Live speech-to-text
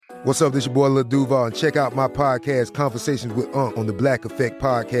What's up, this your boy Lil Duval, and check out my podcast, Conversations with Unc, on the Black Effect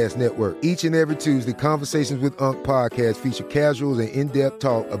Podcast Network. Each and every Tuesday, Conversations with Unc podcast feature casuals and in-depth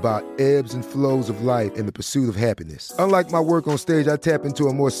talk about ebbs and flows of life and the pursuit of happiness. Unlike my work on stage, I tap into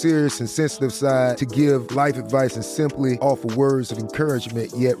a more serious and sensitive side to give life advice and simply offer words of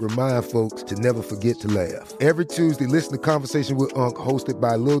encouragement, yet remind folks to never forget to laugh. Every Tuesday, listen to Conversations with Unc, hosted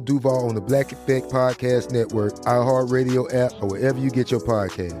by Lil Duval on the Black Effect Podcast Network, iHeartRadio app, or wherever you get your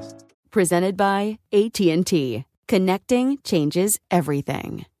podcasts. Presented by AT&T. Connecting changes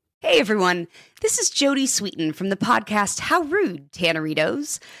everything. Hey everyone, this is Jodie Sweetin from the podcast How Rude,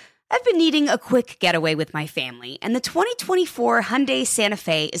 Tanneritos. I've been needing a quick getaway with my family, and the 2024 Hyundai Santa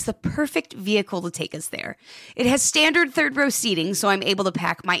Fe is the perfect vehicle to take us there. It has standard third-row seating, so I'm able to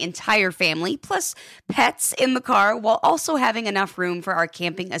pack my entire family, plus pets, in the car, while also having enough room for our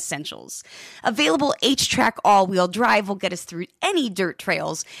camping essentials. Available H-Track all-wheel drive will get us through any dirt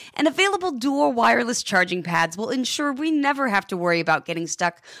trails, and available dual wireless charging pads will ensure we never have to worry about getting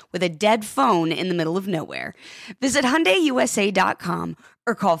stuck with a dead phone in the middle of nowhere. Visit HyundaiUSA.com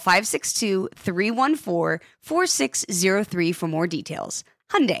or call 562-314-4603 for more details.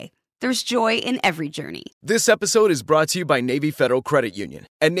 Hyundai, there's joy in every journey. This episode is brought to you by Navy Federal Credit Union.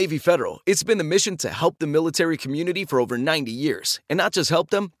 At Navy Federal, it's been the mission to help the military community for over 90 years. And not just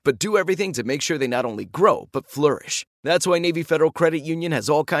help them, but do everything to make sure they not only grow, but flourish. That's why Navy Federal Credit Union has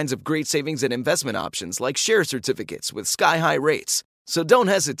all kinds of great savings and investment options like share certificates with sky-high rates. So don't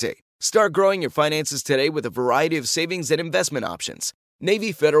hesitate. Start growing your finances today with a variety of savings and investment options.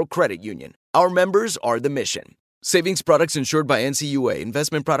 Navy Federal Credit Union. Our members are the mission. Savings products insured by NCUA.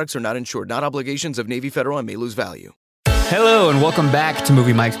 Investment products are not insured, not obligations of Navy Federal and may lose value. Hello and welcome back to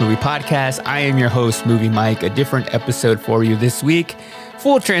Movie Mike's Movie Podcast. I am your host, Movie Mike. A different episode for you this week.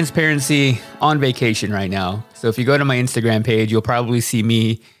 Full transparency, on vacation right now. So if you go to my Instagram page, you'll probably see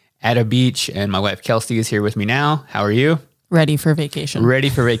me at a beach, and my wife Kelsey is here with me now. How are you? Ready for vacation. Ready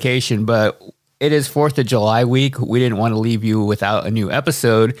for vacation, but it is 4th of July week. We didn't want to leave you without a new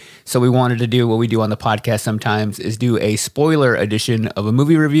episode, so we wanted to do what we do on the podcast sometimes, is do a spoiler edition of a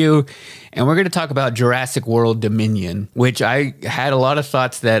movie review, and we're going to talk about Jurassic World Dominion, which I had a lot of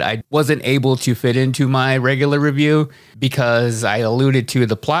thoughts that I wasn't able to fit into my regular review because I alluded to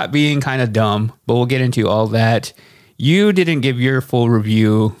the plot being kind of dumb, but we'll get into all that. You didn't give your full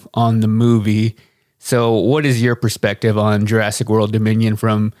review on the movie, so what is your perspective on Jurassic World Dominion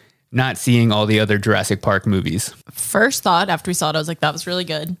from not seeing all the other Jurassic Park movies? First thought after we saw it, I was like, that was really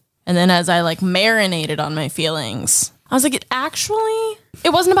good. And then as I marinated on my feelings, I was like, it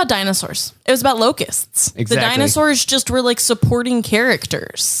wasn't about dinosaurs. It was about locusts. Exactly. The dinosaurs just were supporting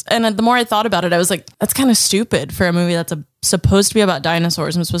characters. And the more I thought about it, I was like, that's kind of stupid for a movie that's supposed to be about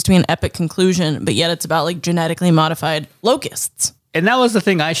dinosaurs and supposed to be an epic conclusion, but yet it's about genetically modified locusts. And that was the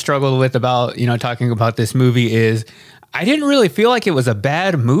thing I struggled with about, talking about this movie is I didn't really feel like it was a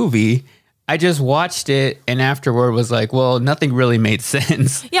bad movie. I just watched it and afterward was like, well, nothing really made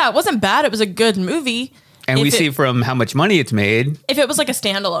sense. Yeah, it wasn't bad. It was a good movie. And we see from how much money it's made. If it was a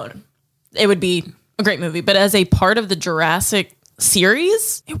standalone, it would be a great movie. But as a part of the Jurassic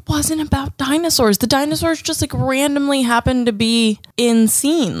series, it wasn't about dinosaurs. The dinosaurs just randomly happened to be in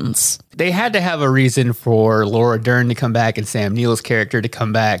scenes. They had to have a reason for Laura Dern to come back and Sam Neill's character to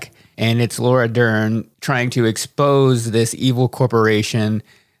come back. And it's Laura Dern trying to expose this evil corporation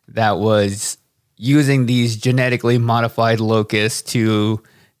that was using these genetically modified locusts to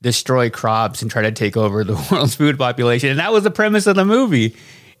destroy crops and try to take over the world's food population. And that was the premise of the movie.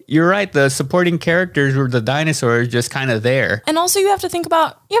 You're right. The supporting characters were the dinosaurs just kind of there. And also you have to think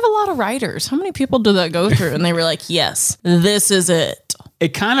about, you have a lot of writers. How many people did that go through? And they were like, yes, this is it.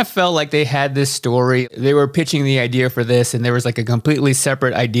 It kind of felt like they had this story. They were pitching the idea for this, and there was a completely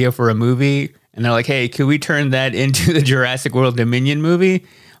separate idea for a movie. And they're like, hey, could we turn that into the Jurassic World Dominion movie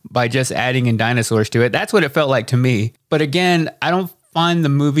by just adding in dinosaurs to it? That's what it felt like to me. But again, I don't find the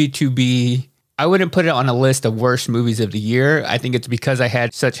movie to be, I wouldn't put it on a list of worst movies of the year. I think it's because I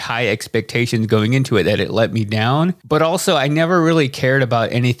had such high expectations going into it that it let me down. But also, I never really cared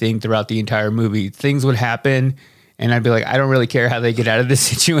about anything throughout the entire movie. Things would happen, and I'd be like, I don't really care how they get out of this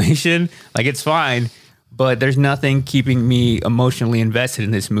situation. It's fine. But there's nothing keeping me emotionally invested in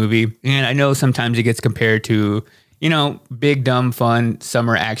this movie. And I know sometimes it gets compared to, big, dumb, fun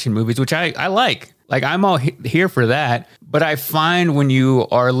summer action movies, which I like. I'm all here for that. But I find when you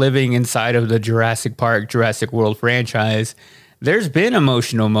are living inside of the Jurassic Park, Jurassic World franchise, there's been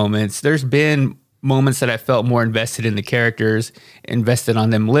emotional moments. There's been moments that I felt more invested in the characters, invested on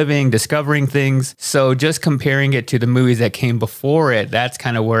them living, discovering things. So just comparing it to the movies that came before it, that's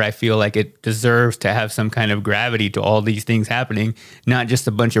kind of where I feel like it deserves to have some kind of gravity to all these things happening, not just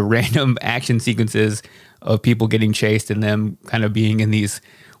a bunch of random action sequences of people getting chased and them kind of being in these,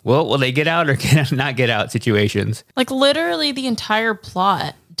 well, will they get out or not get out situations. Like literally the entire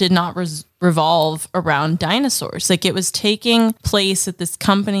plot did not revolve around dinosaurs. Like it was taking place at this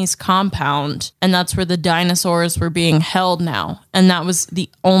company's compound, and that's where the dinosaurs were being held now. And that was the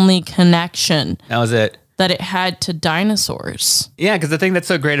only connection. That was it. That it had to dinosaurs. Yeah, because the thing that's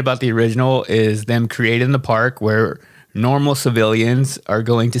so great about the original is them creating the park where normal civilians are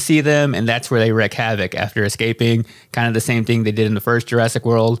going to see them, and that's where they wreak havoc after escaping. Kind of the same thing they did in the first Jurassic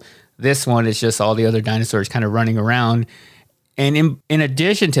World. This one is just all the other dinosaurs kind of running around. And in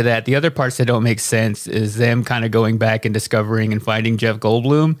addition to that, the other parts that don't make sense is them kind of going back and discovering and finding Jeff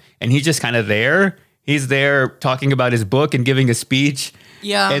Goldblum. And he's just kind of there. He's there talking about his book and giving a speech.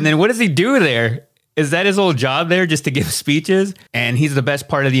 Yeah. And then what does he do there? Is that his whole job there, just to give speeches? And he's the best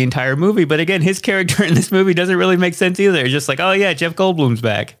part of the entire movie. But again, his character in this movie doesn't really make sense either. It's just like, oh yeah, Jeff Goldblum's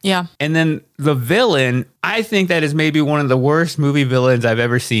back. Yeah. And then the villain, I think that is maybe one of the worst movie villains I've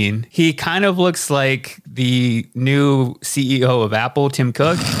ever seen. He kind of looks like the new CEO of Apple, Tim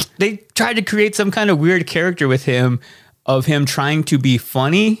Cook. They tried to create some kind of weird character with him, of him trying to be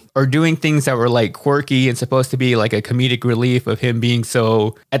funny or doing things that were like quirky and supposed to be like a comedic relief of him being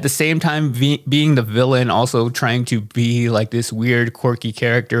so, at the same time being the villain, also trying to be like this weird quirky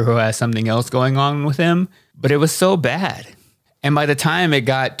character who has something else going on with him. But it was so bad. And by the time it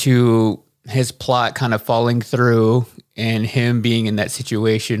got to his plot kind of falling through and him being in that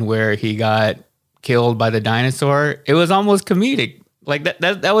situation where he got killed by the dinosaur, it was almost comedic. Like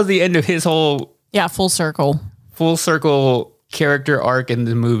that was the end of his whole... Yeah, full circle character arc in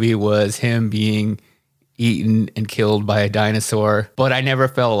the movie was him being eaten and killed by a dinosaur. But I never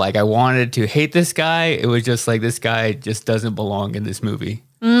felt like I wanted to hate this guy. It was just like, this guy just doesn't belong in this movie.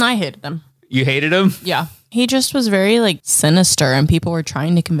 I hated him. You hated him? Yeah. He just was very like sinister, and people were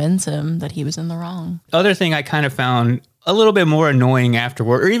trying to convince him that he was in the wrong. Other thing I kind of found a little bit more annoying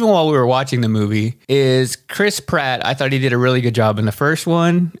afterward, or even while we were watching the movie, is Chris Pratt. I thought he did a really good job in the first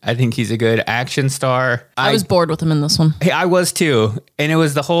one. I think he's a good action star. I was bored with him in this one. I was too. And it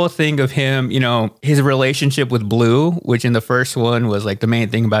was the whole thing of him, his relationship with Blue, which in the first one was like the main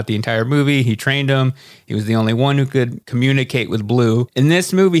thing about the entire movie. He trained him. He was the only one who could communicate with Blue. In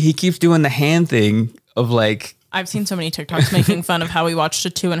this movie, he keeps doing the hand thing of like... I've seen so many TikToks making fun of how we watched a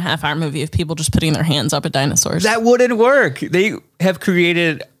 2.5-hour movie of people just putting their hands up at dinosaurs. That wouldn't work. They have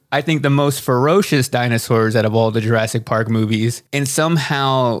created, I think, the most ferocious dinosaurs out of all the Jurassic Park movies. And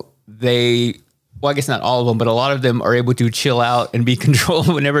somehow they, well, I guess not all of them, but a lot of them are able to chill out and be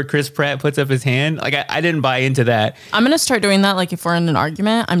controlled whenever Chris Pratt puts up his hand. Like, I didn't buy into that. I'm going to start doing that. Like, if we're in an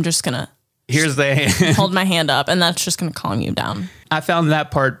argument, I'm just going to... Here's the hand. Hold my hand up, and that's just going to calm you down. I found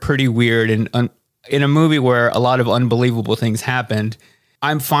that part pretty weird, and in a movie where a lot of unbelievable things happened,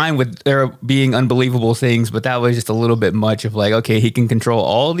 I'm fine with there being unbelievable things, but that was just a little bit much of like, okay, he can control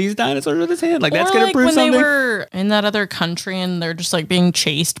all these dinosaurs with his hand. Like, that's going to prove something. When they were in that other country and they're just like being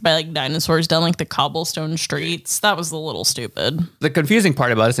chased by like dinosaurs down like the cobblestone streets, that was a little stupid. The confusing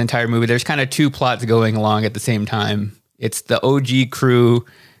part about this entire movie, there's kind of two plots going along at the same time. It's the OG crew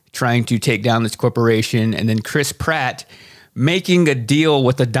trying to take down this corporation, and then Chris Pratt making a deal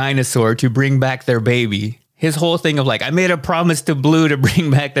with a dinosaur to bring back their baby. His whole thing of like, I made a promise to Blue to bring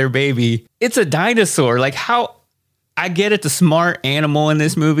back their baby. It's a dinosaur. Like, how... I get it's a smart animal in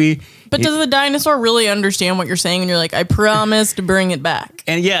this movie. But does the dinosaur really understand what you're saying? And you're like, I promise to bring it back.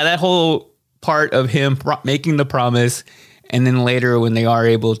 And yeah, that whole part of him making the promise, and then later when they are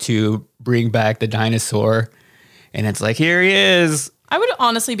able to bring back the dinosaur, and it's like, here he is. I would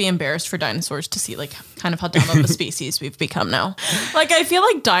honestly be embarrassed for dinosaurs to see like kind of how dumb of a species we've become now. Like, I feel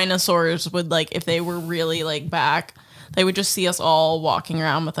like dinosaurs would, like, if they were really like back, they would just see us all walking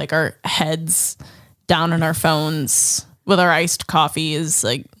around with like our heads down on our phones with our iced coffees,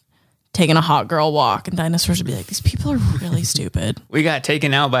 like taking a hot girl walk, and dinosaurs would be like, these people are really stupid. We got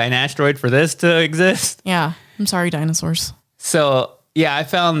taken out by an asteroid for this to exist. Yeah. I'm sorry, dinosaurs. So yeah, I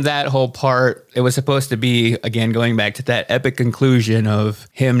found that whole part, it was supposed to be, again, going back to that epic conclusion of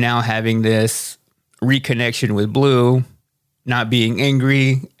him now having this reconnection with Blue, not being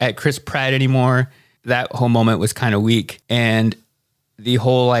angry at Chris Pratt anymore. That whole moment was kind of weak. And the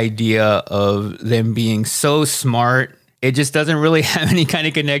whole idea of them being so smart, it just doesn't really have any kind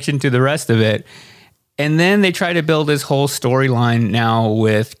of connection to the rest of it. And then they try to build this whole storyline now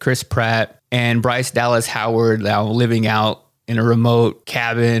with Chris Pratt and Bryce Dallas Howard now living out in a remote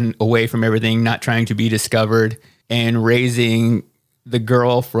cabin away from everything, not trying to be discovered, and raising the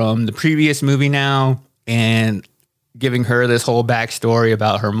girl from the previous movie now and giving her this whole backstory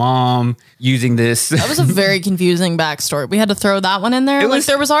about her mom, using this. That was a very confusing backstory. We had to throw that one in there.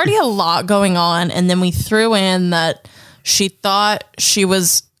 There was already a lot going on, and then we threw in that she thought she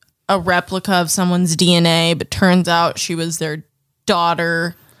was a replica of someone's DNA, but turns out she was their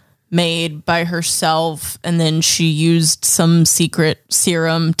daughter made by herself, and then she used some secret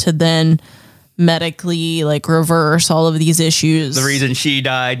serum to then medically reverse all of these issues. The reason she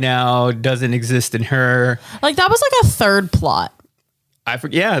died now doesn't exist in her. That was a third plot.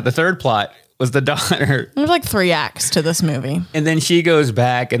 The third plot was the daughter. There's 3 acts to this movie. And then she goes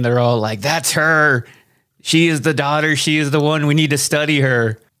back and they're all like, that's her. She is the daughter. She is the one. We need to study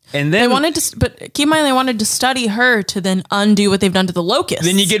her. And then but keep in mind, they wanted to study her to then undo what they've done to the locusts.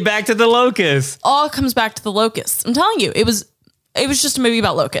 Then you get back to the locusts. All comes back to the locusts. I'm telling you, it was just a movie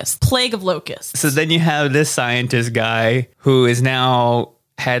about locusts. Plague of locusts. So then you have this scientist guy who is now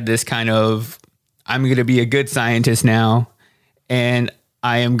had this kind of, I'm going to be a good scientist now, and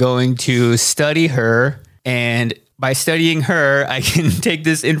I am going to study her. And by studying her, I can take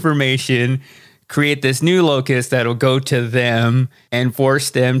this information, create this new locust that'll go to them and force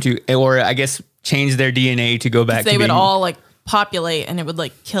them to, or I guess change their DNA to go back to they would all populate, and it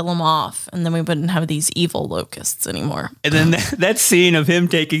would kill them off, and then we wouldn't have these evil locusts anymore. And then that scene of him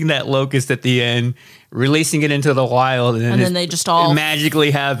taking that locust at the end, releasing it into the wild, and then they just all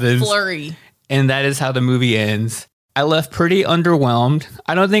magically happens. Flurry. And that is how the movie ends. I left pretty underwhelmed.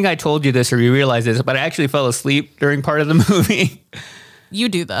 I don't think I told you this or you realized this, but I actually fell asleep during part of the movie. You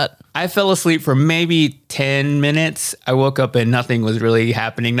do that. I fell asleep for maybe 10 minutes. I woke up and nothing was really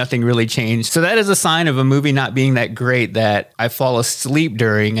happening. Nothing really changed. So that is a sign of a movie not being that great, that I fall asleep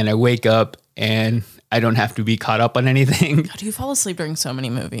during and I wake up and I don't have to be caught up on anything. God, do you fall asleep during so many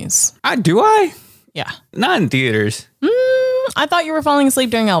movies? Do I? Yeah. Not in theaters. I thought you were falling asleep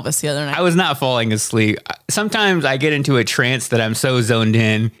during Elvis the other night. I was not falling asleep. Sometimes I get into a trance that I'm so zoned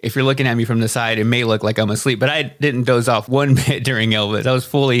in. If you're looking at me from the side, it may look like I'm asleep, but I didn't doze off one bit during Elvis. I was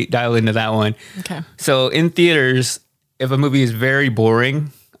fully dialed into that one. Okay. So in theaters, if a movie is very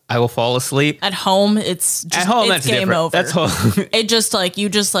boring, I will fall asleep. At home, it's just, at home, it's that's game different. over. That's home. It just you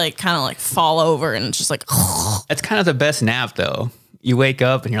just kind of fall over, and it's just That's kind of the best nap though. You wake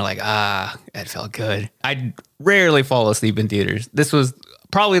up and you're like, that felt good. I rarely fall asleep in theaters. This was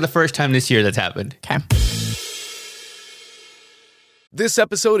probably the first time this year that's happened. Okay. This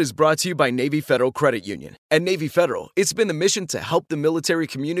episode is brought to you by Navy Federal Credit Union. At Navy Federal, it's been the mission to help the military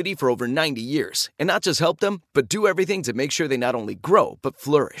community for over 90 years. And not just help them, but do everything to make sure they not only grow, but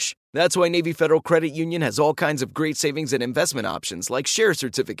flourish. That's why Navy Federal Credit Union has all kinds of great savings and investment options like share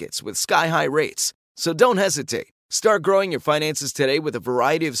certificates with sky-high rates. So don't hesitate. Start growing your finances today with a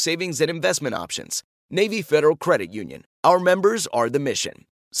variety of savings and investment options. Navy Federal Credit Union. Our members are the mission.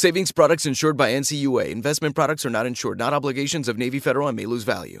 Savings products insured by NCUA. Investment products are not insured, not obligations of Navy Federal and may lose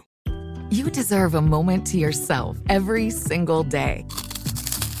value. You deserve a moment to yourself every single day.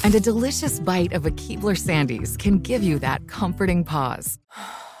 And a delicious bite of a Keebler Sandies can give you that comforting pause.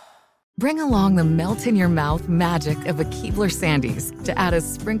 Bring along the melt-in-your-mouth magic of a Keebler Sandies to add a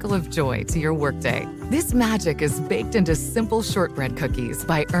sprinkle of joy to your workday. This magic is baked into simple shortbread cookies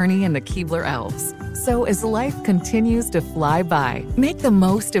by Ernie and the Keebler Elves. So as life continues to fly by, make the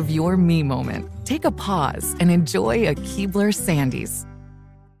most of your me moment. Take a pause and enjoy a Keebler Sandies.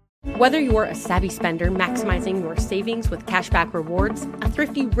 Whether you're a savvy spender maximizing your savings with cashback rewards, a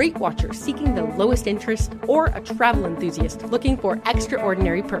thrifty rate watcher seeking the lowest interest, or a travel enthusiast looking for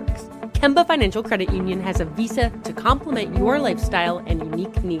extraordinary perks, Kemba Financial Credit Union has a visa to complement your lifestyle and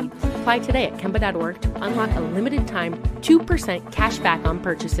unique needs. Apply today at Kemba.org to unlock a limited time 2% cash back on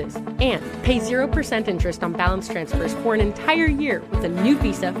purchases and pay 0% interest on balance transfers for an entire year with a new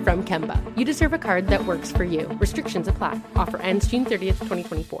visa from Kemba. You deserve a card that works for you. Restrictions apply. Offer ends June 30th,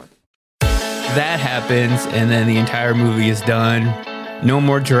 2024. That happens, and then the entire movie is done. No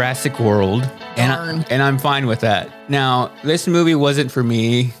more Jurassic World. And I'm fine with that. Now, this movie wasn't for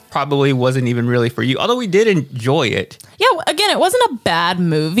me. Probably wasn't even really for you, although we did enjoy it. Yeah, again, it wasn't a bad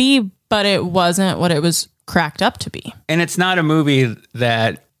movie, but it wasn't what it was cracked up to be. And it's not a movie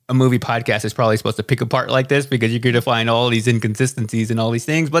that a movie podcast is probably supposed to pick apart like this, because you're going to find all these inconsistencies and all these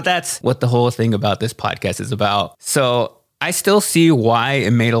things. But that's what the whole thing about this podcast is about. So I still see why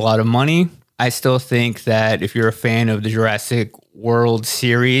it made a lot of money. I still think that if you're a fan of the Jurassic World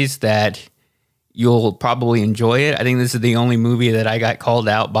series, that you'll probably enjoy it. I think this is the only movie that I got called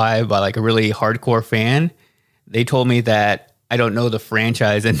out by like a really hardcore fan. They told me that I don't know the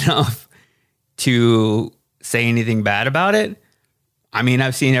franchise enough to say anything bad about it. I mean,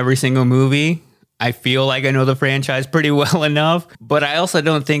 I've seen every single movie. I feel like I know the franchise pretty well enough, but I also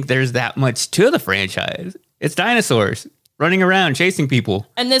don't think there's that much to the franchise. It's dinosaurs running around chasing people.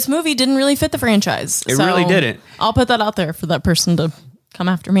 And this movie didn't really fit the franchise. It really didn't. I'll put that out there for that person to come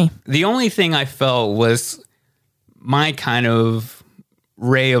after me. The only thing I felt was my kind of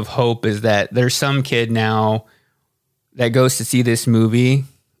ray of hope is that there's some kid now that goes to see this movie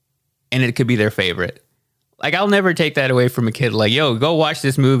and it could be their favorite. Like, I'll never take that away from a kid. Like, yo, go watch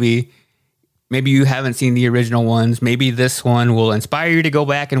this movie. Maybe you haven't seen the original ones. Maybe this one will inspire you to go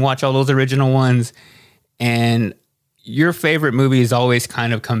back and watch all those original ones. And your favorite movies always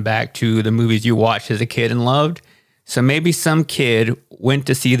kind of come back to the movies you watched as a kid and loved. So maybe some kid went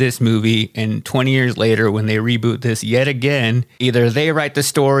to see this movie, and 20 years later, when they reboot this yet again, either they write the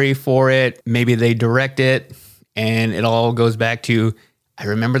story for it, maybe they direct it, and it all goes back to, I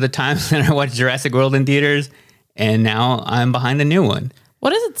remember the times that I watched Jurassic World in theaters, and now I'm behind the new one. What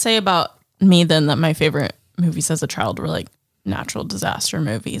does it say about me then that my favorite movies as a child were like natural disaster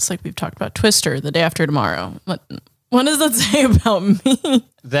movies? Like we've talked about Twister, The Day After Tomorrow. What does that say about me?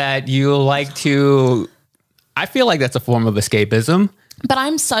 That you like to... I feel like that's a form of escapism. But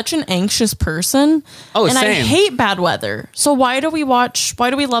I'm such an anxious person. Oh, and same. I hate bad weather. So why do we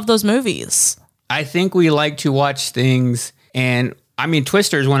love those movies? I think we like to watch things, and I mean,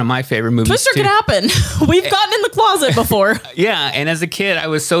 Twister is one of my favorite movies. Twister could happen. We've gotten in the closet before. Yeah, and as a kid, I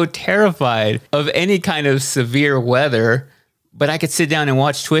was so terrified of any kind of severe weather, but I could sit down and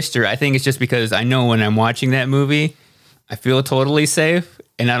watch Twister. I think it's just because I know when I'm watching that movie, I feel totally safe,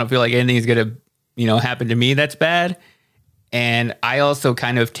 and I don't feel like anything's going to, happen to me that's bad. And I also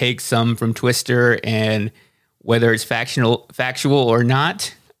kind of take some from Twister, and whether it's factual or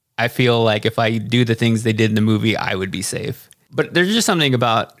not, I feel like if I do the things they did in the movie, I would be safe. But there's just something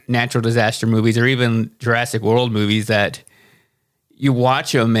about natural disaster movies or even Jurassic World movies that you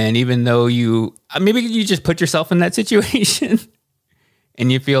watch them, and even though maybe you just put yourself in that situation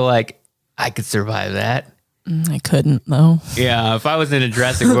and you feel like, I could survive that. I couldn't, though. Yeah, if I was in a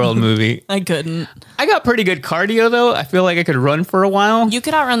Jurassic World movie. I couldn't. I got pretty good cardio, though. I feel like I could run for a while. You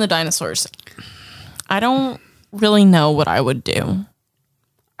could outrun the dinosaurs. I don't really know what I would do.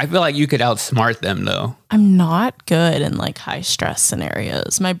 I feel like you could outsmart them, though. I'm not good in like high stress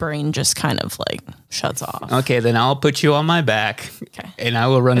scenarios. My brain just kind of like shuts off. Okay, then I'll put you on my back. Okay. And I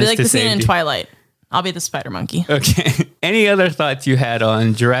will run I'll be us like to the scene in safety. Twilight. I'll be the spider monkey. Okay. Any other thoughts you had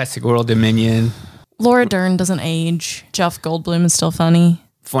on Jurassic World Dominion? Laura Dern doesn't age. Jeff Goldblum is still funny.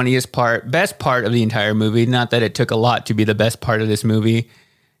 Funniest part, best part of the entire movie. Not that it took a lot to be the best part of this movie.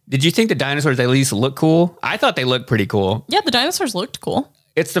 Did you think the dinosaurs at least look cool? I thought they looked pretty cool. Yeah, the dinosaurs looked cool.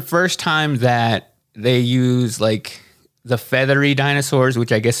 It's the first time that they use like the feathery dinosaurs,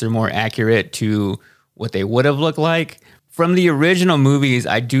 which I guess are more accurate to what they would have looked like. From the original movies,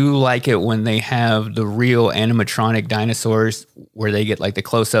 I do like it when they have the real animatronic dinosaurs where they get like the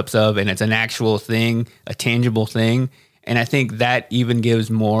close-ups of, and it's an actual thing, a tangible thing. And I think that even gives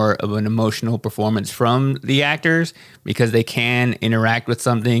more of an emotional performance from the actors because they can interact with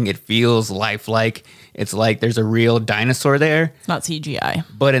something. It feels lifelike. It's like there's a real dinosaur there. It's not CGI.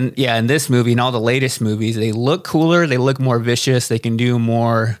 But in this movie and all the latest movies, they look cooler. They look more vicious. They can do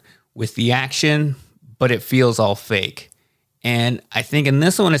more with the action, but it feels all fake. And I think in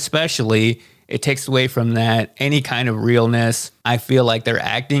this one especially, it takes away from that any kind of realness. I feel like their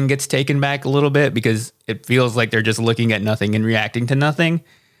acting gets taken back a little bit because it feels like they're just looking at nothing and reacting to nothing.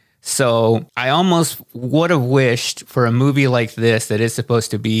 So I almost would have wished for a movie like this that is supposed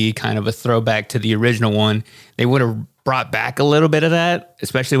to be kind of a throwback to the original one, they would have brought back a little bit of that,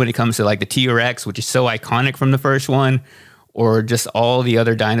 especially when it comes to like the T-Rex, which is so iconic from the first one, or just all the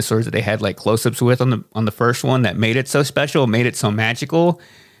other dinosaurs that they had like close-ups with on the first one that made it so special, made it so magical.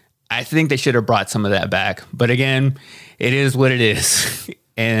 I think they should have brought some of that back. But again, it is what it is.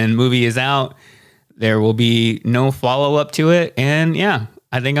 And movie is out. There will be no follow-up to it. And yeah,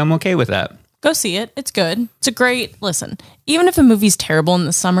 I think I'm okay with that. Go see it. It's good. It's a great, listen, even if a movie's terrible in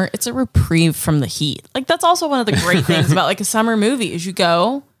the summer, it's a reprieve from the heat. Like that's also one of the great things about like a summer movie is you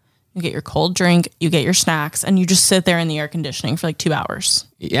go, you get your cold drink, you get your snacks, and you just sit there in the air conditioning for like 2 hours.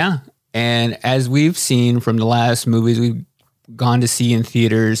 Yeah. And as we've seen from the last movies we've gone to see in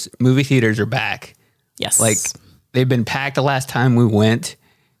theaters, movie theaters are back. Yes. Like they've been packed the last time we went.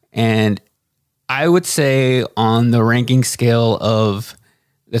 And I would say on the ranking scale of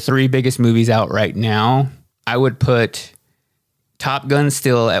the 3 biggest movies out right now, I would put Top Gun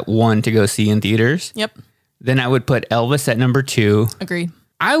still at 1 to go see in theaters. Yep. Then I would put Elvis at number 2. Agree.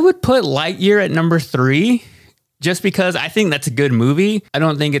 I would put Lightyear at number 3, just because I think that's a good movie. I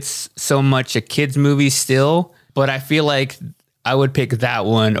don't think it's so much a kid's movie still, but I feel like I would pick that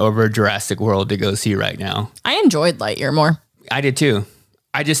one over Jurassic World to go see right now. I enjoyed Lightyear more. I did too.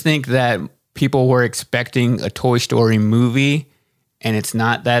 I just think that people were expecting a Toy Story movie, and it's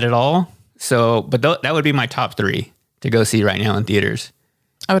not that at all. So, but that would be my top 3 to go see right now in theaters.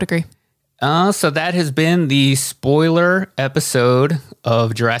 I would agree. So that has been the spoiler episode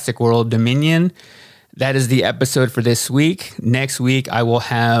of Jurassic World Dominion. That is the episode for this week. Next week, I will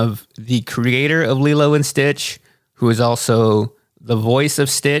have the creator of Lilo and Stitch, who is also the voice of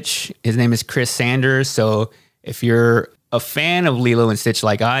Stitch. His name is Chris Sanders. So if you're a fan of Lilo and Stitch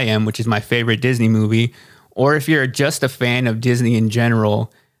like I am, which is my favorite Disney movie, or if you're just a fan of Disney in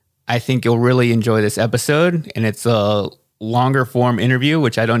general, I think you'll really enjoy this episode. And it's a longer form interview,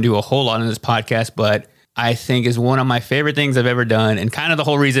 which I don't do a whole lot on this podcast, but I think is one of my favorite things I've ever done. And kind of the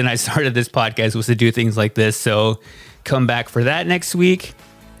whole reason I started this podcast was to do things like this. So come back for that next week.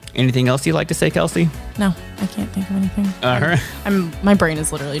 Anything else you'd like to say, Kelsey? No, I can't think of anything. My brain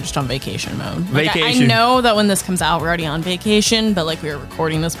is literally just on vacation mode. Vacation. I know that when this comes out, we're already on vacation, but like we were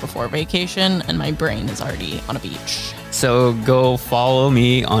recording this before vacation, and my brain is already on a beach. So go follow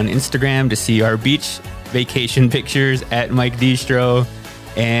me on Instagram to see our beach vacation pictures at Mike Distro.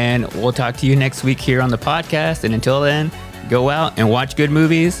 And we'll talk to you next week here on the podcast. And until then, go out and watch good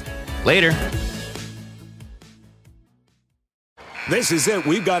movies. Later. This is it.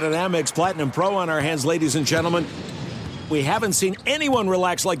 We've got an Amex Platinum Pro on our hands, ladies and gentlemen. We haven't seen anyone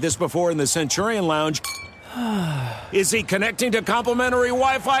relax like this before in the Centurion Lounge. Is he connecting to complimentary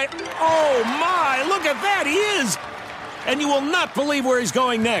Wi-Fi? Oh, my. Look at that. He is. And you will not believe where he's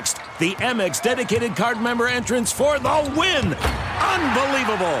going next. The Amex dedicated card member entrance for the win.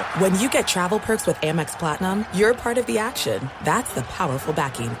 Unbelievable. When you get travel perks with Amex Platinum, you're part of the action. That's the powerful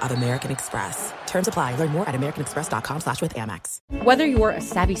backing of American Express. Terms apply. Learn more at americanexpress.com/withAmex. Whether you're a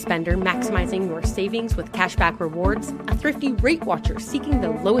savvy spender maximizing your savings with cashback rewards, a thrifty rate watcher seeking the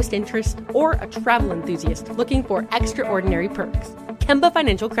lowest interest, or a travel enthusiast looking for extraordinary perks, Kemba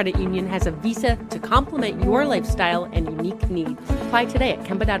Financial Credit Union has a visa to complement your lifestyle and unique needs. Apply today at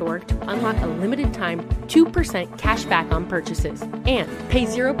Kemba.org to unlock a limited time 2% cash back on purchases and pay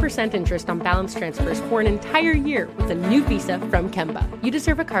 0% interest on balance transfers for an entire year with a new visa from Kemba. You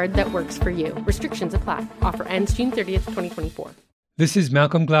deserve a card that works for you. Restrictions apply. Offer ends June 30th, 2024. This is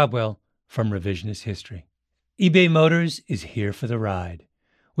Malcolm Gladwell from Revisionist History. eBay Motors is here for the ride.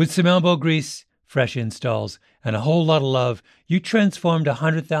 With some elbow grease, fresh installs, and a whole lot of love, you transformed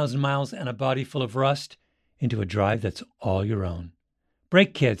 100,000 miles and a body full of rust into a drive that's all your own.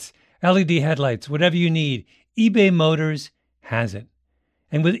 Brake kits, LED headlights, whatever you need, eBay Motors has it.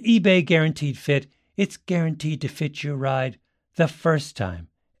 And with eBay Guaranteed Fit, it's guaranteed to fit your ride the first time,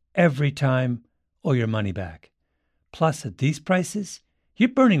 every time, or your money back. Plus, at these prices, you're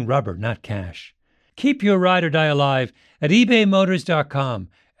burning rubber, not cash. Keep your ride or die alive at ebaymotors.com.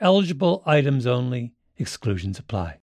 Eligible items only. Exclusions apply.